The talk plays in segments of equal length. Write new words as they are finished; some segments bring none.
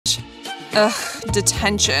Ugh,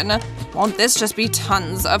 detention. Won't this just be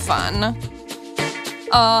tons of fun?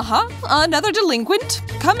 Another delinquent.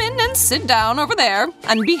 Come in and sit down over there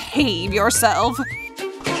and behave yourself.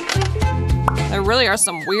 There really are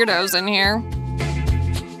some weirdos in here.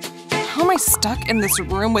 How am I stuck in this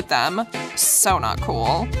room with them? So not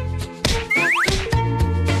cool.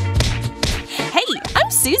 Hey,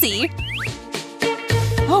 I'm Susie.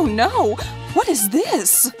 Oh no, what is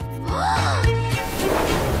this?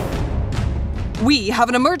 We have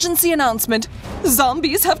an emergency announcement.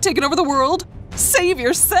 Zombies have taken over the world. Save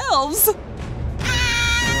yourselves!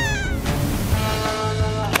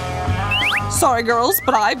 Sorry, girls,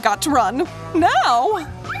 but I've got to run. Now!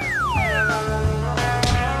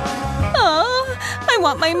 I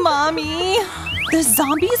want my mommy. The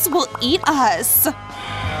zombies will eat us.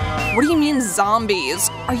 What do you mean, zombies?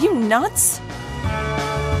 Are you nuts?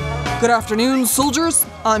 Good afternoon, soldiers.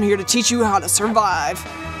 I'm here to teach you how to survive.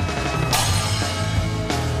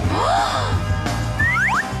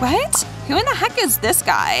 What? Who in the heck is this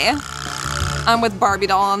guy? I'm with Barbie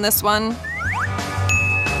doll on this one.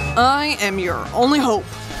 I am your only hope.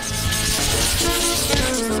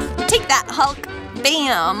 Take that, Hulk.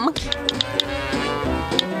 Bam.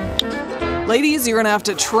 Ladies, you're gonna have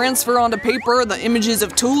to transfer onto paper the images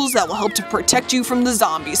of tools that will help to protect you from the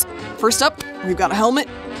zombies. First up, we've got a helmet,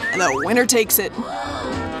 and the winner takes it.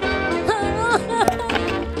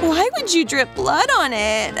 Why would you drip blood on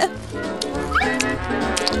it?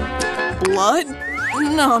 Blood?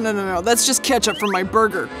 No. That's just ketchup from my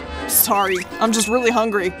burger. Sorry, I'm just really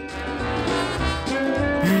hungry.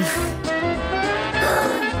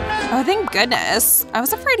 Oh, thank goodness. I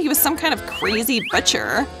was afraid he was some kind of crazy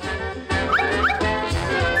butcher.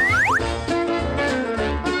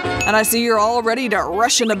 And I see you're all ready to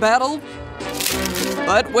rush into battle.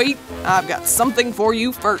 But wait, I've got something for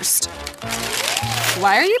you first.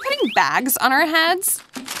 Why are you putting bags on our heads?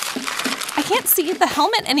 I can't see the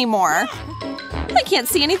helmet anymore. I can't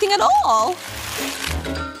see anything at all.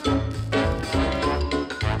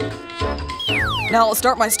 Now I'll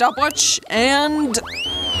start my stopwatch and…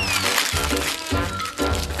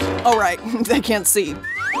 All right, they can't see.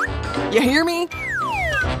 You hear me?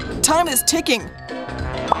 Time is ticking.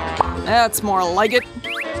 That's more like it.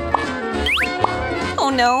 Oh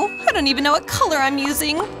no, I don't even know what color I'm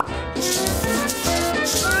using.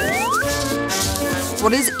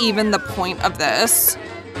 What is even the point of this?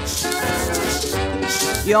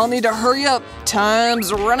 Y'all need to hurry up.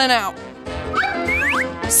 Time's running out.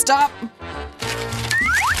 Stop.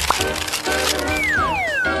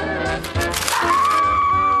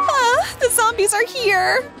 The zombies are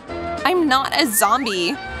here. I'm not a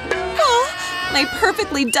zombie. My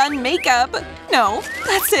perfectly done makeup. No,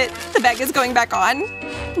 that's it. The bag is going back on.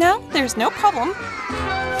 No, there's no problem.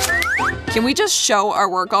 Can we just show our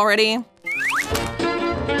work already?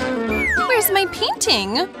 Where's my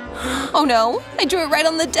painting? Oh no, I drew it right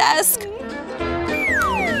on the desk.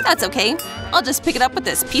 That's okay. I'll just pick it up with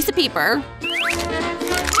this piece of paper.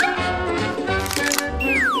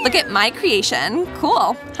 Look at my creation.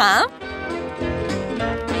 Cool, huh?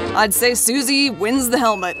 I'd say Susie wins the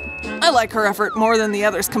helmet. I like her effort more than the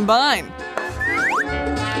others combined.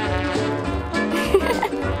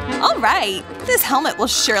 All right, this helmet will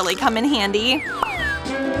surely come in handy.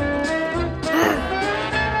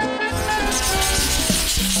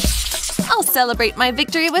 I'll celebrate my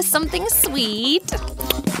victory with something sweet.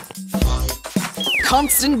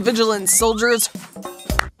 Constant vigilance, soldiers.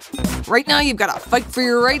 Right now, you've got to fight for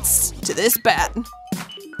your rights to this bat.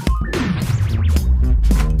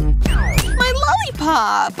 My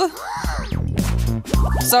lollipop!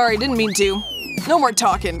 Sorry, didn't mean to. No more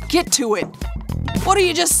talking. Get to it. What are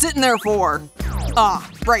you just sitting there for? Ah,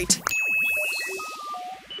 right.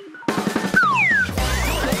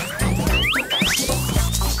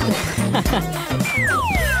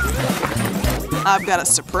 I've got a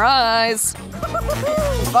surprise.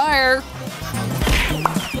 Fire.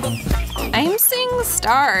 I'm seeing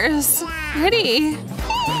stars. Pretty.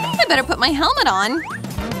 I better put my helmet on.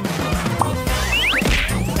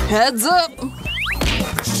 Heads up.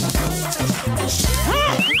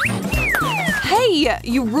 Hey,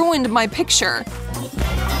 you ruined my picture.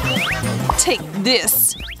 Take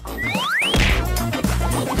this.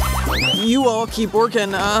 You all keep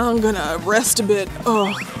working. I'm gonna rest a bit.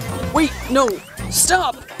 Oh, wait, no,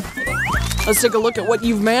 stop. Let's take a look at what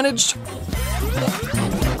you've managed.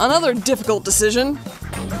 Another difficult decision.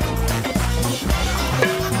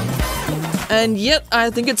 And yet, I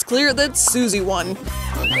think it's clear that Susie won.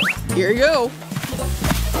 Here you go.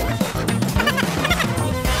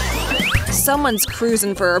 Someone's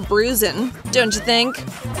cruising for a bruising, don't you think?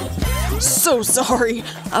 So sorry.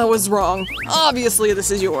 I was wrong. Obviously,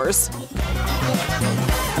 this is yours.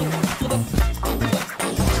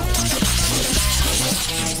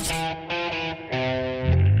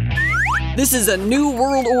 This is a new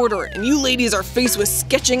world order, and you ladies are faced with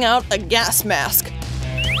sketching out a gas mask.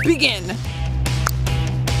 Begin!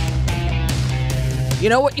 You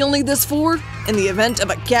know what you'll need this for? In the event of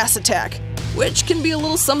a gas attack, which can be a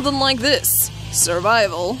little something like this.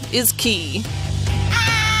 Survival is key.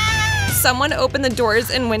 Someone open the doors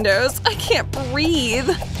and windows. I can't breathe.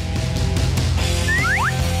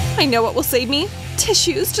 I know what will save me.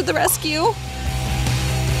 Tissues to the rescue.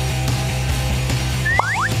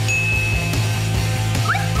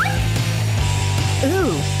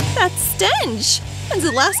 Ooh, that stench! When's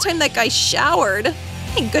the last time that guy showered?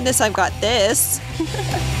 Thank goodness I've got this.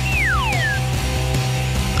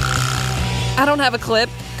 I don't have a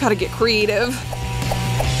clip. Gotta get creative.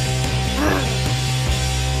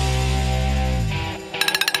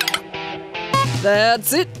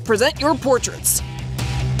 That's it. Present your portraits.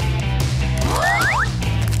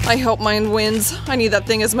 I hope mine wins. I need that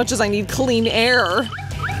thing as much as I need clean air.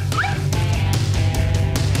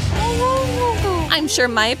 I'm sure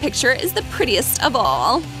my picture is the prettiest of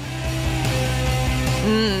all.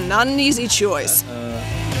 Not an easy choice.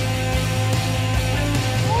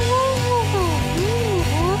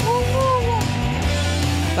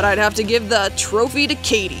 But I'd have to give the trophy to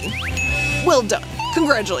Katie. Well done.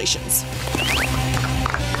 Congratulations.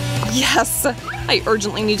 Yes! I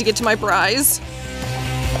urgently need to get to my prize.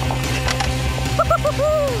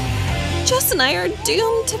 Jess and I are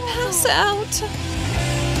doomed to pass out.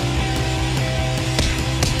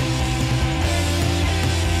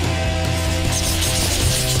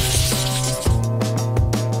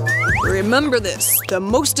 Remember this, the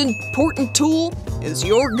most important tool is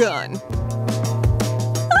your gun.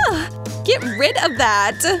 Get rid of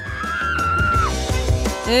that!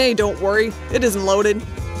 Hey, don't worry, it isn't loaded.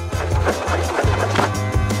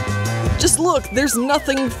 Just look, there's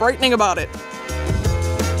nothing frightening about it.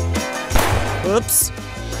 Oops.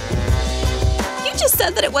 You just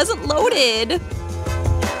said that it wasn't loaded.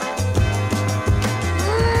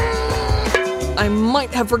 I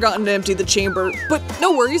might have forgotten to empty the chamber, but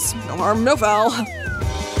no worries, no harm, no foul.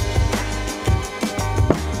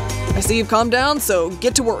 I see you've calmed down, so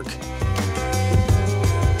get to work.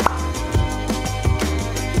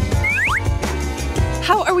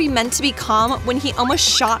 How are we meant to be calm when he almost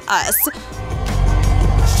shot us?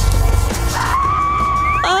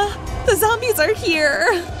 The zombies are here!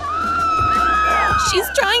 She's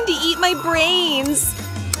trying to eat my brains!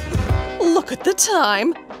 Look at the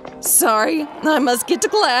time. Sorry, I must get to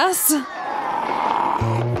class.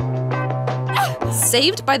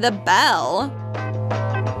 Saved by the bell.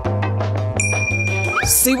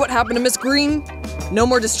 See what happened to Miss Green? No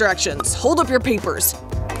more distractions. Hold up your papers.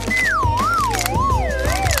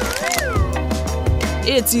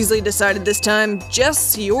 It's easily decided this time.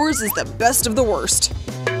 Jess, yours is the best of the worst.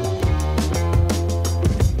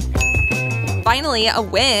 Finally, a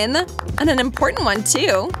win. And an important one,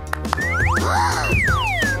 too.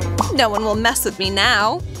 No one will mess with me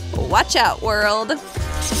now. Watch out, world.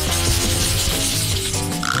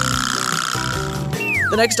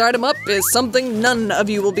 The next item up is something none of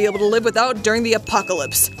you will be able to live without during the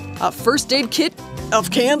apocalypse. A first aid kit of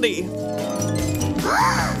candy.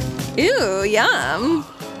 Ew, yum.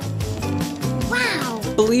 Wow.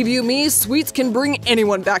 Believe you me, sweets can bring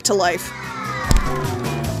anyone back to life.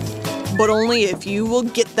 But only if you will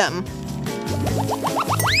get them.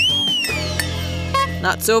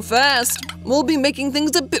 Not so fast. We'll be making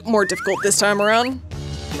things a bit more difficult this time around.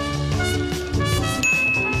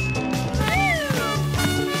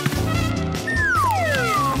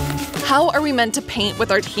 How are we meant to paint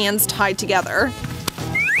with our hands tied together?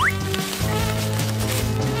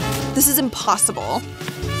 This is impossible.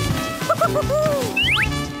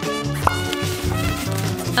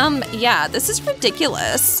 Yeah, this is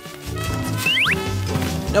ridiculous.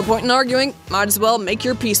 No point in arguing. Might as well make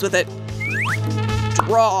your peace with it.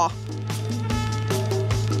 Draw.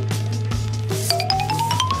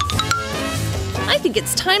 I think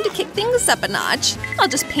it's time to kick things up a notch. I'll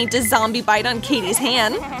just paint a zombie bite on Katie's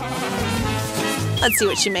hand. Let's see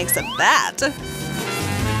what she makes of that.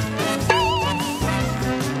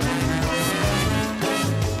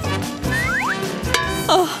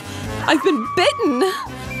 Oh, I've been bitten!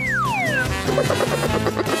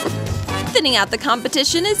 Thinning out the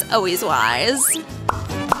competition is always wise.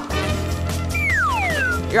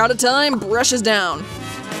 You're out of time, brush is down.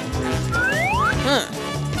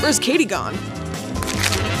 Where's Katie gone?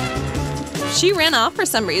 She ran off for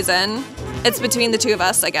some reason. It's between the two of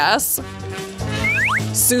us, I guess.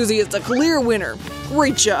 Susie is the clear winner.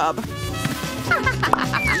 Great job.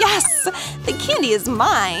 Yes! The candy is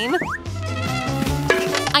mine!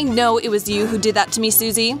 I know it was you who did that to me,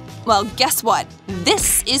 Susie. Well, guess what?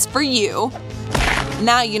 This is for you.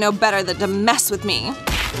 Now you know better than to mess with me.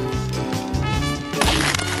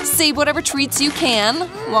 Save whatever treats you can.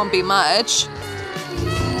 Won't be much.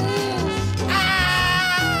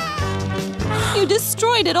 You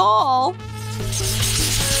destroyed it all.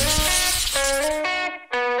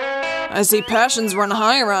 I see passions run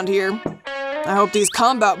high around here. I hope these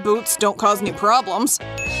combat boots don't cause any problems.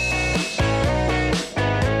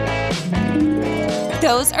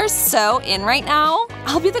 Those are so in right now.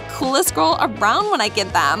 I'll be the coolest girl around when I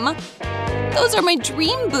get them. Those are my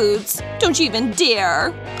dream boots. Don't you even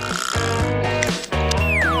dare.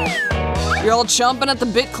 You're all chomping at the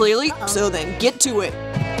bit clearly, so then get to it.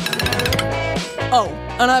 Oh,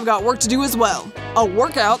 and I've got work to do as well. A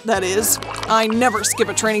workout, that is. I never skip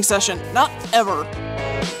a training session, not ever.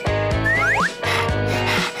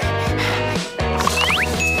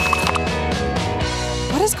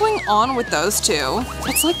 What is going on with those two?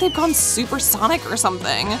 It's like they've gone supersonic or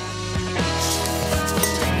something.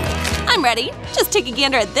 I'm ready. Just take a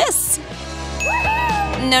gander at this.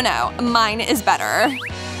 No, mine is better.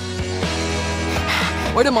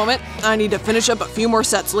 Wait a moment. I need to finish up a few more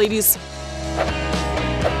sets, ladies.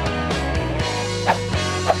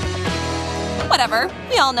 Whatever.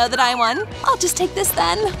 We all know that I won. I'll just take this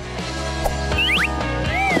then.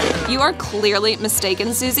 You are clearly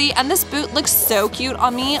mistaken, Susie, and this boot looks so cute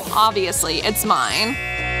on me. Obviously, it's mine.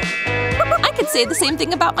 I could say the same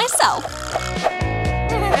thing about myself.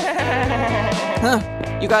 Huh.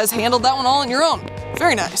 You guys handled that one all on your own.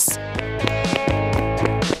 Very nice.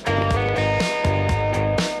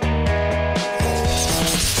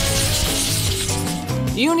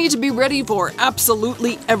 You need to be ready for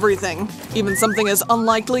absolutely everything. Even something as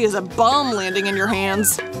unlikely as a bomb landing in your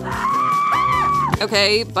hands.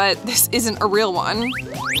 Okay, but this isn't a real one.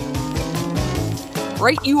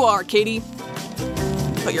 Right you are, Katie.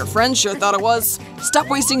 But your friends sure thought it was. Stop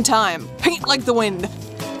wasting time. Paint like the wind.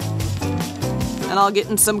 And I'll get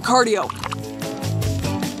in some cardio.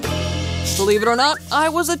 Believe it or not, I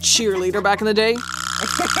was a cheerleader back in the day.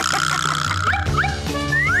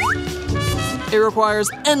 It requires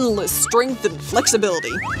endless strength and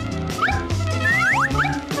flexibility.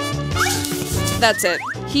 That's it.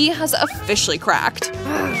 He has officially cracked.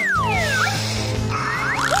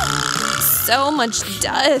 So much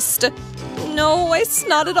dust. No, I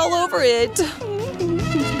snotted all over it.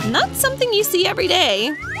 Not something you see every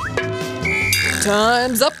day.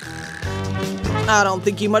 Time's up. I don't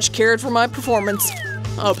think you much cared for my performance.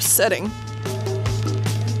 Upsetting.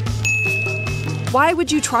 Why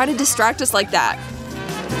would you try to distract us like that?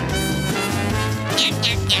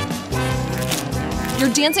 Your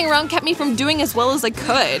dancing around kept me from doing as well as I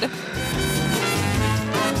could.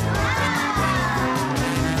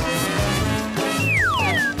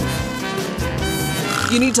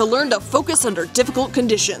 You need to learn to focus under difficult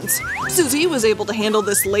conditions. Susie was able to handle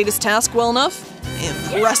this latest task well enough.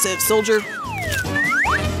 Impressive, soldier.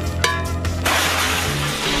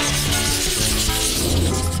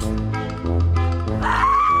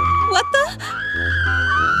 What the?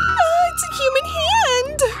 Oh, it's a human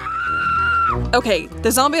hand! Okay,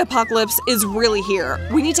 the zombie apocalypse is really here.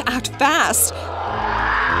 We need to act fast.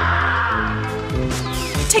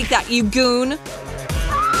 Take that, you goon!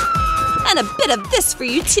 And a bit of this for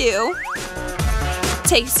you, too.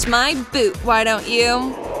 Taste my boot, why don't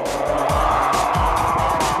you?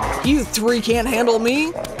 You three can't handle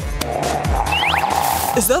me.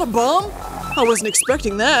 Is that a bomb? I wasn't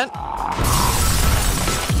expecting that.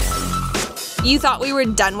 You thought we were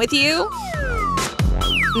done with you?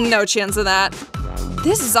 No chance of that.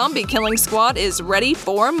 This zombie killing squad is ready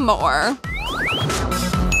for more.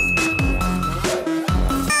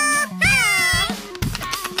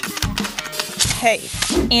 Hey,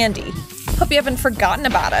 Andy. Hope you haven't forgotten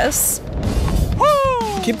about us.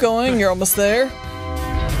 Keep going, you're almost there.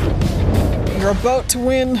 You're about to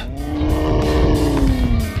win.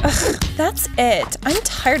 Ugh, that's it. I'm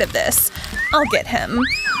tired of this. I'll get him.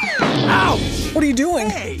 Ow! What are you doing?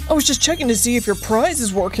 Hey. I was just checking to see if your prize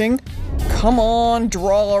is working. Come on,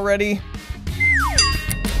 draw already.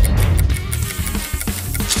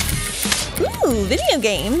 Ooh, video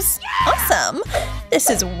games. Awesome. This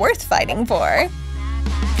is worth fighting for.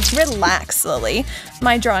 Relax, Lily.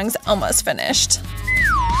 My drawing's almost finished.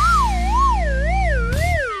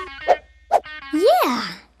 Yeah.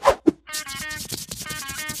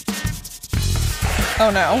 Oh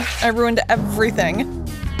no, I ruined everything.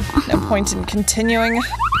 No point in continuing.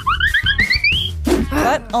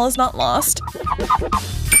 But all is not lost.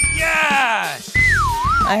 Yes!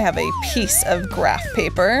 I have a piece of graph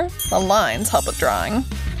paper. The lines help with drawing.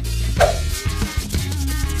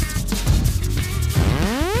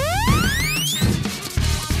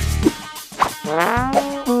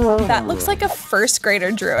 That looks like a first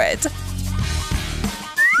grader drew it.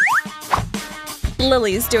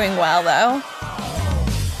 Lily's doing well, though.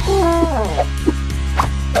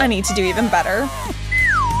 I need to do even better.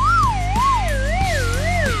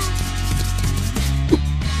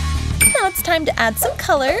 Now it's time to add some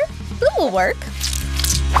color. Blue will work.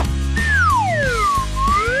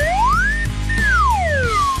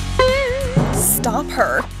 Stop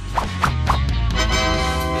her.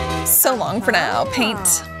 So long for now,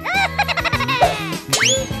 paint.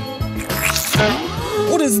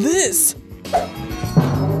 What is this?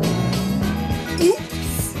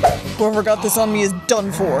 Whoever got this on me is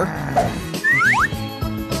done for.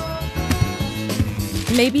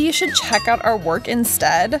 Maybe you should check out our work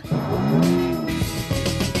instead.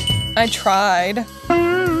 I tried.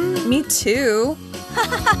 Me too.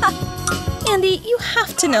 Andy, you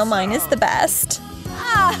have to know mine is the best.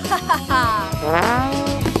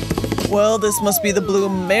 Well, this must be the blue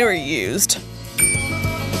Mary used.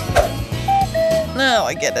 Now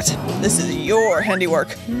I get it. This is your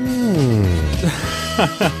handiwork.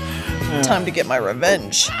 Time to get my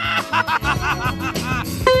revenge. What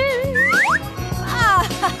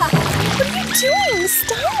are you doing?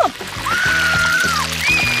 Stop!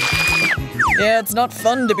 Yeah, it's not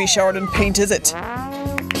fun to be showered in paint, is it?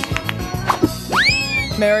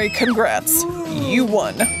 Mary, congrats. You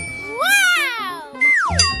won. Wow!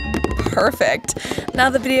 Perfect. Now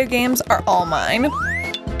the video games are all mine.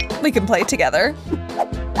 We can play together.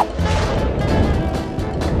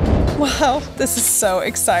 Wow, this is so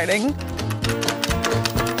exciting.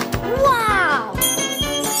 Wow!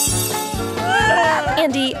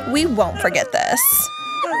 Andy, we won't forget this.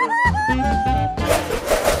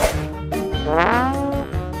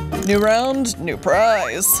 New round, new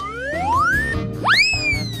prize.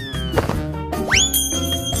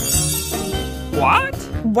 What?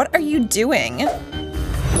 What are you doing?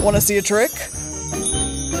 Want to see a trick?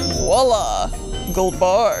 Voila! Gold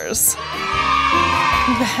bars.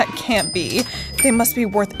 That can't be. They must be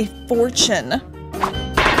worth a fortune.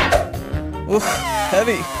 Oof,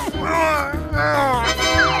 heavy.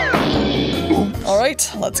 All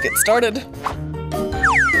right, let's get started.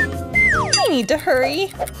 I need to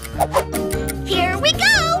hurry. Here we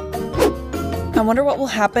go! I wonder what will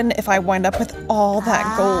happen if I wind up with all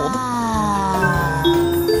that gold.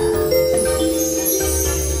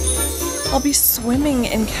 I'll be swimming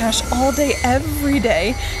in cash all day, every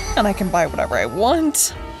day, and I can buy whatever I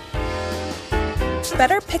want.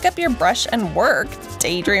 Better pick up your brush and work,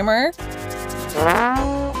 daydreamer.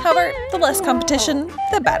 However, the less competition,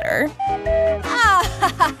 the better.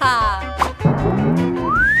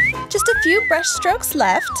 Just a few brush strokes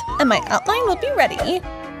left, and my outline will be ready.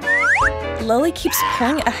 Lily keeps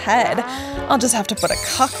pulling ahead. I'll just have to put a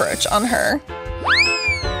cockroach on her.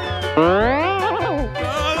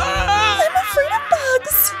 I'm afraid of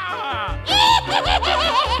bugs!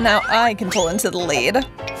 Now I can pull into the lead.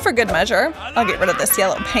 For good measure, I'll get rid of this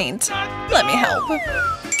yellow paint. Let me help.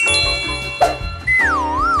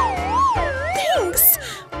 Thanks!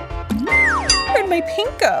 Where'd my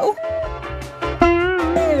paint go?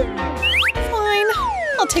 Fine,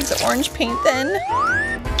 I'll take the orange paint then.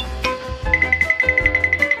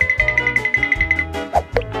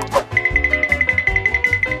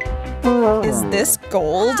 Is this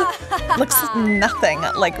gold? Looks nothing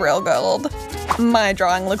like real gold. My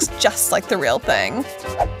drawing looks just like the real thing.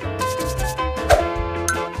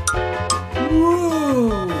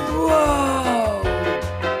 Whoa!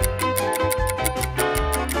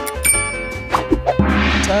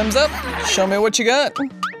 Time's up. Show me what you got.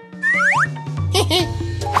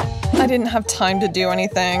 I didn't have time to do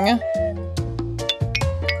anything.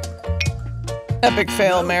 Epic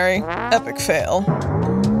fail, Mary. Epic fail.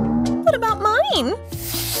 What about mine?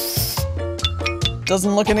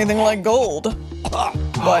 Doesn't look anything like gold.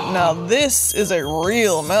 But now this is a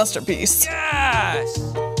real masterpiece. Yes!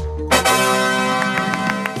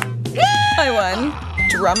 I won.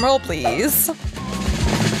 Drumroll, please.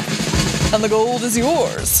 And the gold is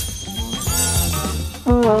yours.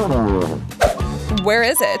 Where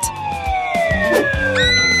is it?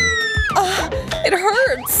 It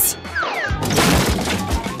hurts.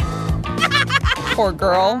 Poor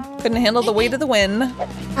girl. Couldn't handle the weight of the win.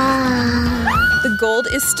 The gold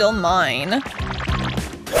is still mine.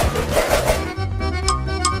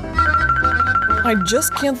 I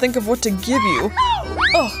just can't think of what to give you.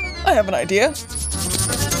 Oh, I have an idea.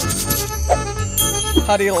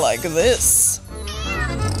 How do you like this?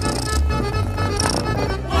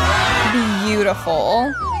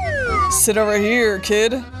 beautiful. Sit over here,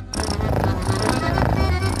 kid.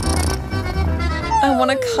 I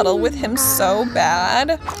want to cuddle with him so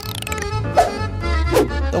bad.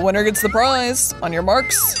 The winner gets the prize. On your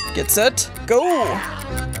marks, get set, go!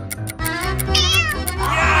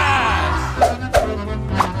 Yes!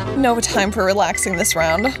 No time for relaxing this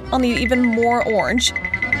round. I'll need even more orange.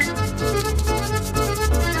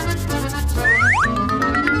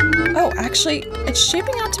 Oh, actually, it's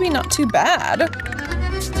shaping out to be not too bad.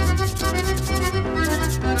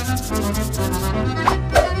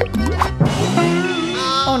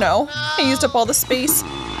 Oh no, I used up all the space.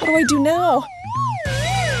 What do I do now?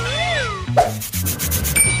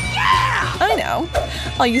 I know.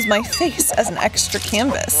 I'll use my face as an extra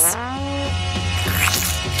canvas.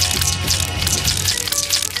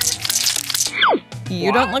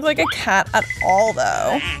 You don't look like a cat at all,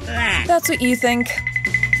 though. That's what you think.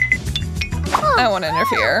 I won't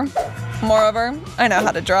interfere. Moreover, I know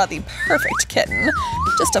how to draw the perfect kitten.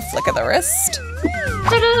 Just a flick of the wrist.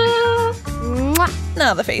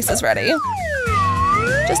 Now the face is ready.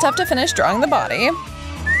 Just have to finish drawing the body.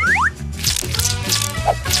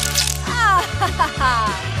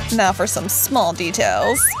 Now for some small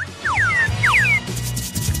details.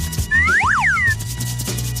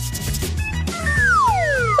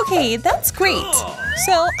 Okay, that's great.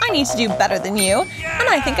 So I need to do better than you, and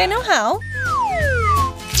I think I know how.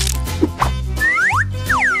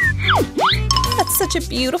 That's such a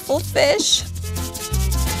beautiful fish.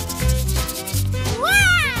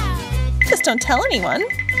 Just don't tell anyone.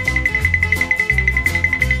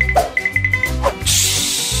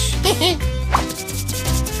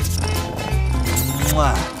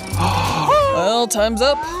 Well, time's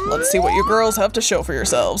up. Let's see what you girls have to show for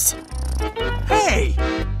yourselves. Hey!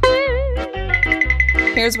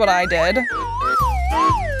 Here's what I did.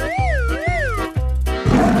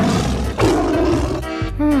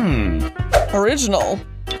 Original.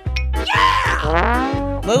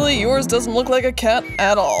 Yeah! Lily, yours doesn't look like a cat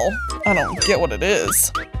at all. I don't get what it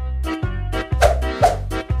is.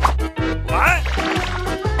 What?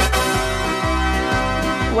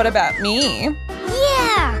 What about me?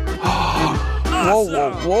 Yeah! Whoa,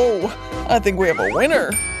 whoa, whoa. I think we have a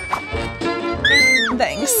winner.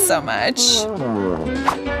 Thanks so much.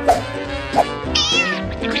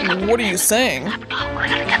 What are you saying?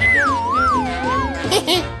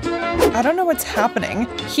 I don't know what's happening.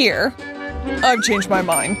 Here. I've changed my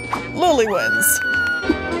mind. Lily wins.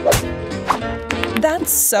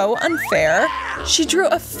 That's so unfair. She drew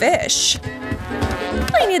a fish.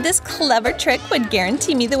 I knew this clever trick would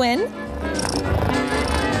guarantee me the win.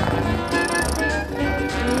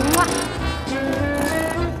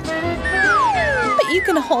 But you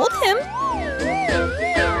can hold him.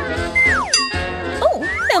 Oh,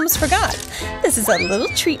 I almost forgot. This is a little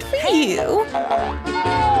treat for you.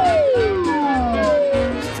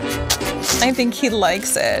 I think he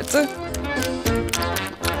likes it.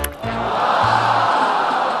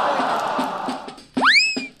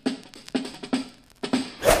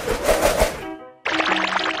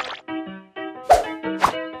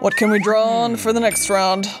 What can we draw on for the next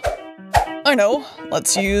round? I know.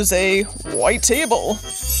 Let's use a white table.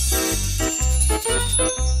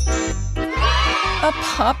 A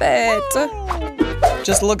puppet.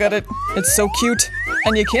 Just look at it. It's so cute.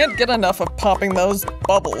 And you can't get enough of popping those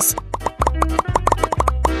bubbles.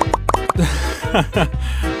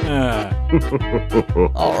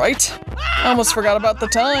 All right. I almost forgot about the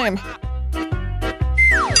time.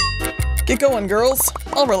 Get going, girls.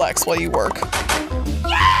 I'll relax while you work.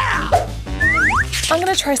 I'm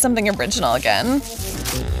gonna try something original again.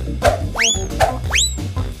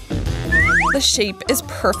 The shape is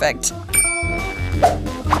perfect.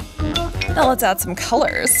 Now let's add some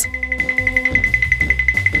colors.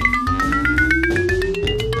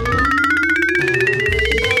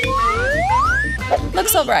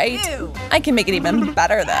 Looks alright. I can make it even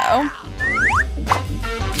better though.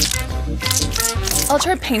 I'll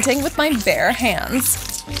try painting with my bare hands.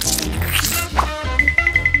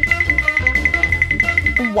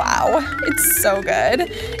 Wow, it's so good.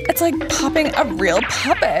 It's like popping a real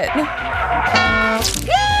puppet.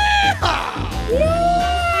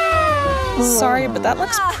 Sorry, but that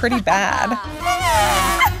looks pretty bad.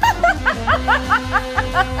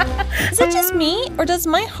 Is it just me, or does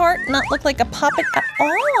my heart not look like a puppet at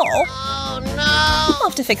all? Oh no! I'll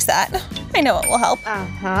have to fix that. I know it will help.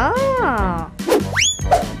 Uh-huh.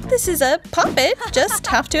 This is a puppet, just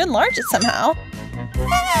have to enlarge it somehow.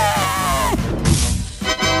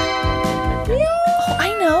 Oh,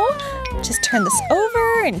 I know. Just turn this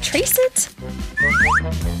over and trace it.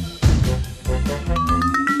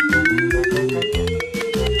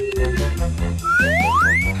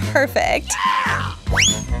 perfect.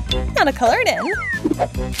 Gotta color it in.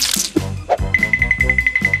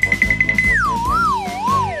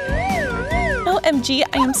 OMG,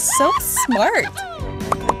 I am so smart.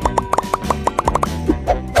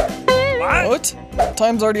 What?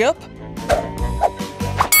 Time's already up?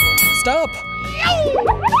 Stop.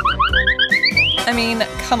 I mean,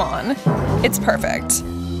 come on. It's perfect.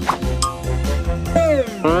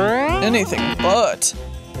 Anything but.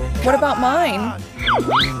 What about mine?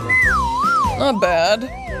 Not bad.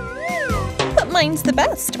 But mine's the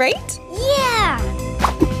best, right? Yeah!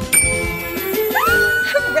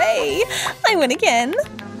 Hooray! I win again.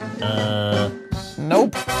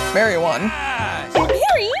 Nope. Mary won.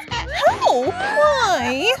 Mary? How?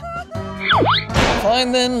 Why?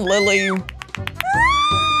 Fine then, Lily.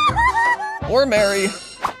 Or Mary.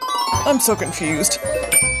 I'm so confused.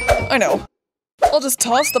 I know. I'll just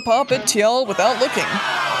toss the poppet to y'all without looking.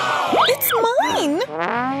 It's mine!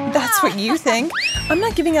 That's what you think. I'm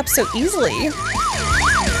not giving up so easily.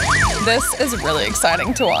 This is really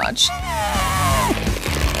exciting to watch.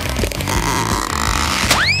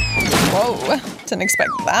 Whoa, didn't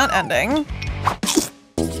expect that ending.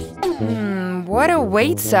 What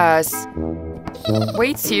awaits us?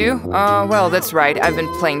 Waits you? Well, that's right. I've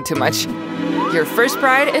been playing too much. Your first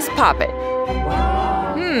bride is Poppet.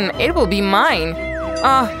 It will be mine.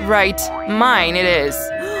 Right. Mine it is.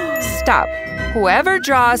 Stop. Whoever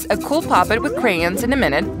draws a cool Poppet with crayons in a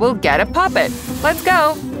minute will get a Poppet. Let's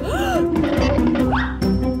go.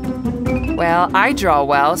 Well, I draw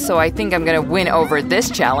well, so I think I'm gonna win over this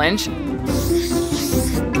challenge.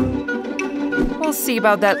 We'll see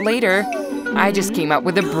about that later. I just came up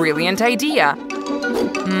with a brilliant idea.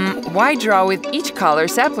 Why draw with each color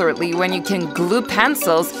separately when you can glue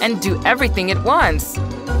pencils and do everything at once?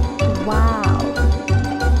 Wow.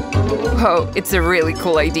 Whoa, it's a really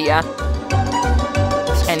cool idea.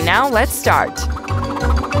 And now let's start.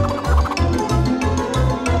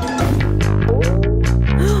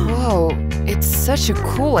 Whoa, it's such a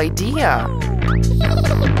cool idea.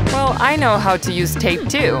 Well, I know how to use tape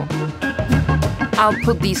too. I'll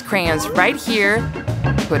put these crayons right here,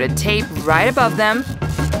 put a tape right above them,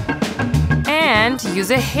 and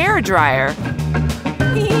use a hairdryer.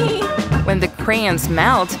 When the crayons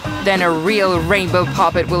melt, then a real rainbow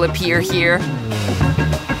Poppet will appear here.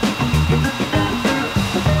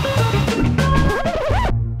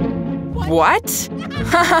 What?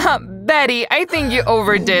 Haha, Betty, I think you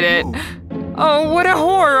overdid it. Oh, what a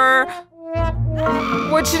horror!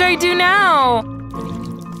 What should I do now?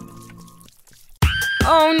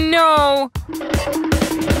 Oh no!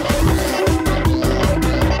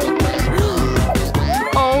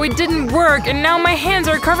 Oh, it didn't work, and now my hands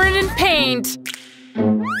are covered in paint!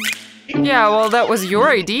 Yeah, well, that was your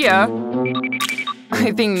idea.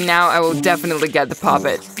 I think now I will definitely get the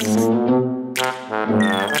Poppet.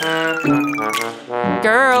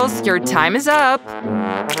 Girls, your time is up.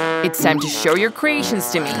 It's time to show your creations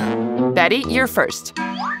to me. Betty, you're first.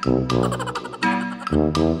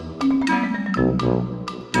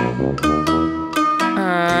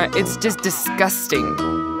 It's just disgusting.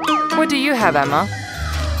 What do you have, Emma?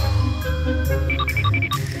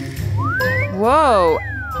 Whoa!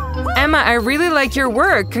 Emma, I really like your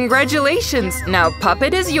work. Congratulations. Now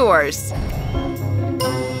Poppet is yours.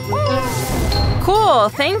 Cool,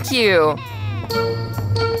 thank you.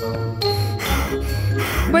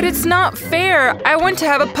 But it's not fair. I want to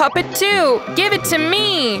have a Poppet too. Give it to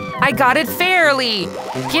me. I got it fairly.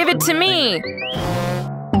 Give it to me.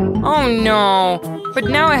 Oh no. But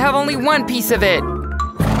now I have only one piece of it.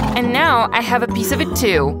 And now I have a piece of it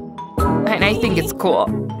too. And I think it's cool.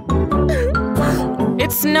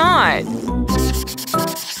 It's not.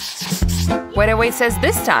 What awaits says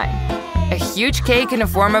this time? A huge cake in the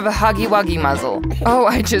form of a Huggy Wuggy muzzle. Oh,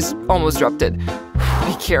 I just almost dropped it.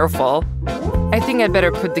 Be careful. I think I'd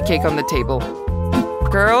better put the cake on the table.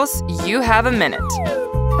 Girls, you have a minute.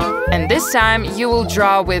 And this time you will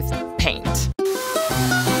draw with paint.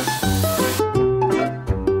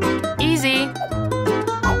 Easy.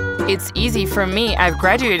 It's easy for me. I've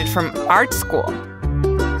graduated from art school.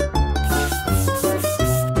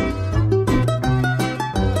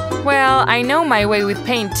 Well, I know my way with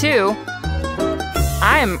paint too.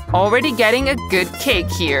 I'm already getting a good cake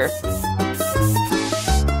here.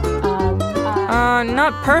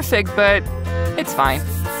 Not perfect, but it's fine.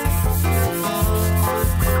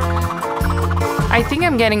 I think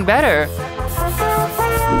I'm getting better.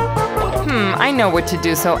 I know what to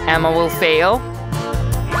do so Emma will fail.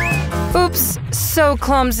 Oops, so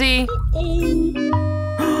clumsy.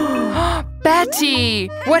 Betty,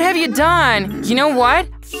 what have you done? You know what?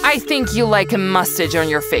 I think you like a mustache on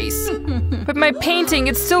your face. But my painting,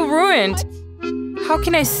 it's still ruined. How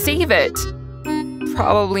can I save it?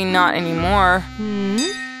 Probably not anymore.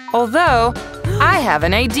 Although, I have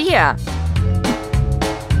an idea.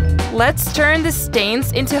 Let's turn the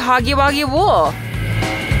stains into Huggy Wuggy wool.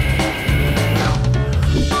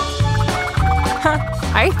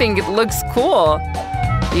 I think it looks cool.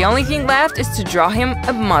 The only thing left is to draw him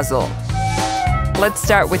a muzzle. Let's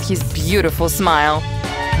start with his beautiful smile.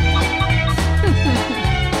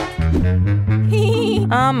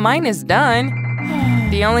 Mine is done.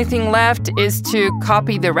 The only thing left is to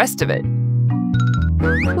copy the rest of it.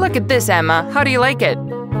 Look at this, Emma. How do you like it?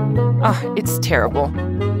 Oh, it's terrible.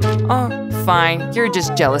 Oh, fine. You're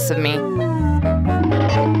just jealous of me.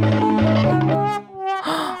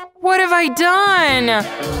 What have I done?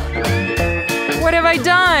 What have I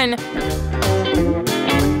done?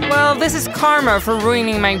 Well, this is karma for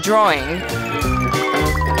ruining my drawing.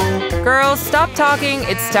 Girls, stop talking.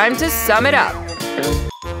 It's time to sum it up.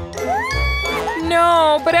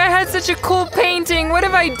 No, but I had such a cool painting. What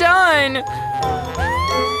have I done?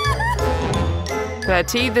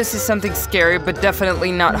 Betty, this is something scary, but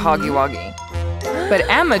definitely not Huggy Wuggy. But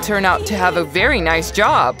Emma turned out to have a very nice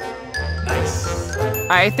job. Nice.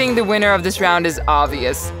 I think the winner of this round is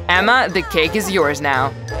obvious. Emma, the cake is yours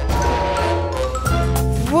now.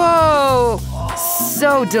 Whoa!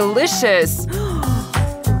 So delicious!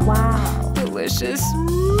 Wow. Delicious.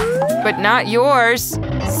 But not yours.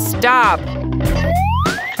 Stop!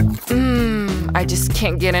 I just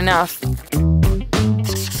can't get enough.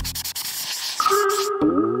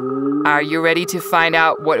 Are you ready to find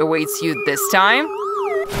out what awaits you this time?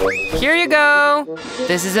 Here you go!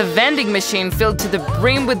 This is a vending machine filled to the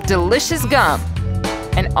brim with delicious gum.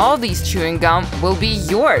 And all these chewing gum will be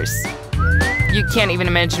yours. You can't even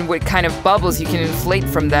imagine what kind of bubbles you can inflate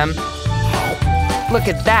from them. Look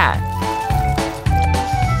at that!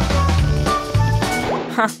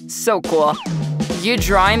 Huh, so cool. You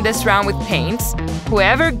draw in this round with paints.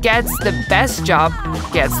 Whoever gets the best job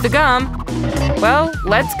gets the gum. Well,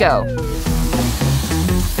 let's go.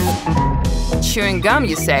 Chewing gum,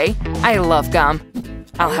 you say? I love gum.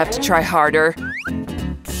 I'll have to try harder.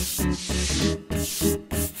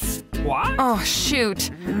 What? Oh,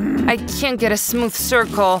 shoot. I can't get a smooth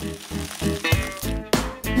circle.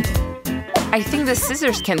 I think the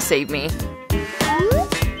scissors can save me.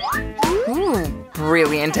 Ooh,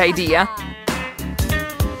 brilliant idea.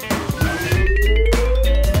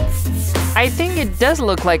 I think it does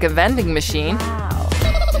look like a vending machine.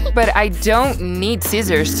 But I don't need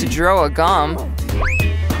scissors to draw a gum.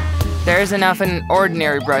 There's enough in an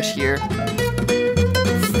ordinary brush here.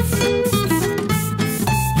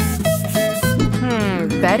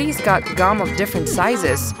 Betty's got gum of different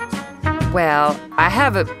sizes. Well, I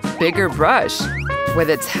have a bigger brush. With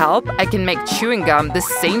its help, I can make chewing gum the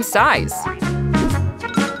same size.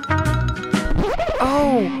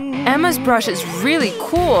 Oh, Emma's brush is really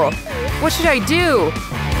cool. What should I do?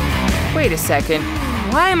 Wait a second.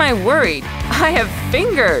 Why am I worried? I have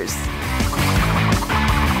fingers!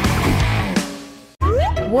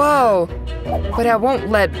 Whoa! But I won't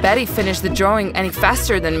let Betty finish the drawing any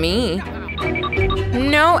faster than me.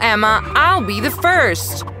 No, Emma, I'll be the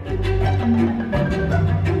first!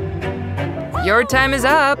 Your time is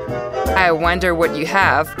up. I wonder what you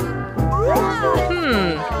have.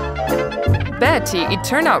 Betty, it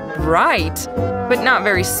turned out bright, but not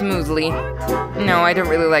very smoothly. No, I don't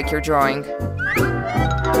really like your drawing.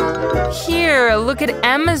 Here, look at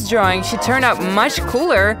Emma's drawing. She turned out much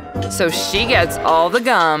cooler, so she gets all the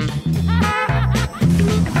gum.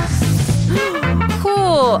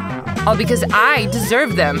 Cool! All because I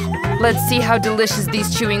deserve them. Let's see how delicious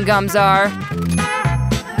these chewing gums are.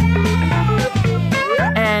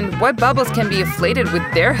 And what bubbles can be inflated with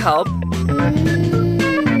their help?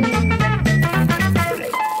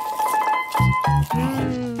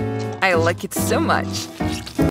 I like it so much.